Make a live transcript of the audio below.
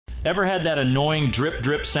Ever had that annoying drip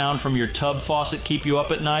drip sound from your tub faucet keep you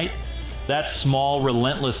up at night? That small,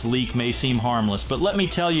 relentless leak may seem harmless, but let me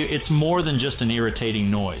tell you, it's more than just an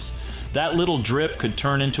irritating noise. That little drip could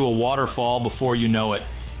turn into a waterfall before you know it.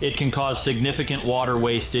 It can cause significant water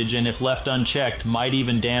wastage and, if left unchecked, might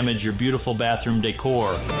even damage your beautiful bathroom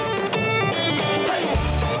decor.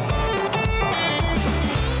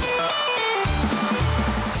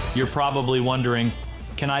 You're probably wondering,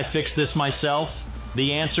 can I fix this myself?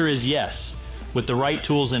 The answer is yes. With the right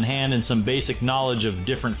tools in hand and some basic knowledge of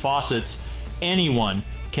different faucets, anyone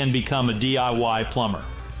can become a DIY plumber.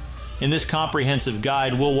 In this comprehensive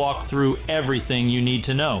guide, we'll walk through everything you need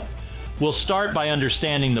to know. We'll start by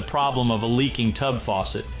understanding the problem of a leaking tub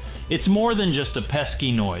faucet. It's more than just a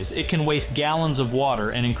pesky noise. It can waste gallons of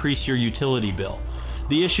water and increase your utility bill.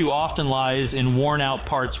 The issue often lies in worn-out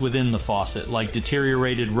parts within the faucet, like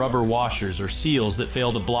deteriorated rubber washers or seals that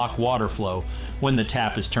fail to block water flow when the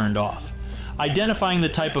tap is turned off. Identifying the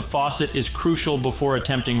type of faucet is crucial before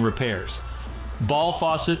attempting repairs. Ball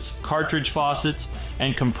faucets, cartridge faucets,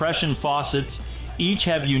 and compression faucets each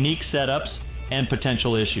have unique setups and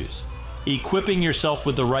potential issues. Equipping yourself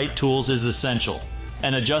with the right tools is essential.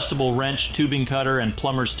 An adjustable wrench, tubing cutter, and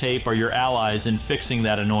plumber's tape are your allies in fixing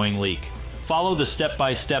that annoying leak. Follow the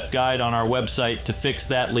step-by-step guide on our website to fix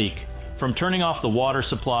that leak, from turning off the water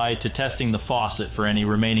supply to testing the faucet for any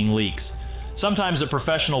remaining leaks. Sometimes a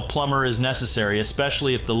professional plumber is necessary,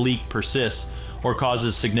 especially if the leak persists or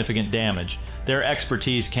causes significant damage. Their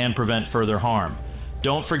expertise can prevent further harm.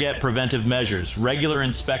 Don't forget preventive measures. Regular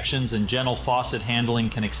inspections and gentle faucet handling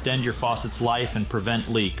can extend your faucet's life and prevent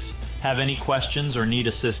leaks. Have any questions or need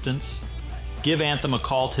assistance? Give Anthem a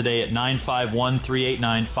call today at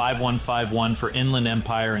 951-389-5151 for Inland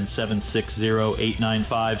Empire and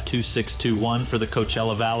 760-895-2621 for the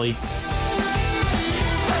Coachella Valley.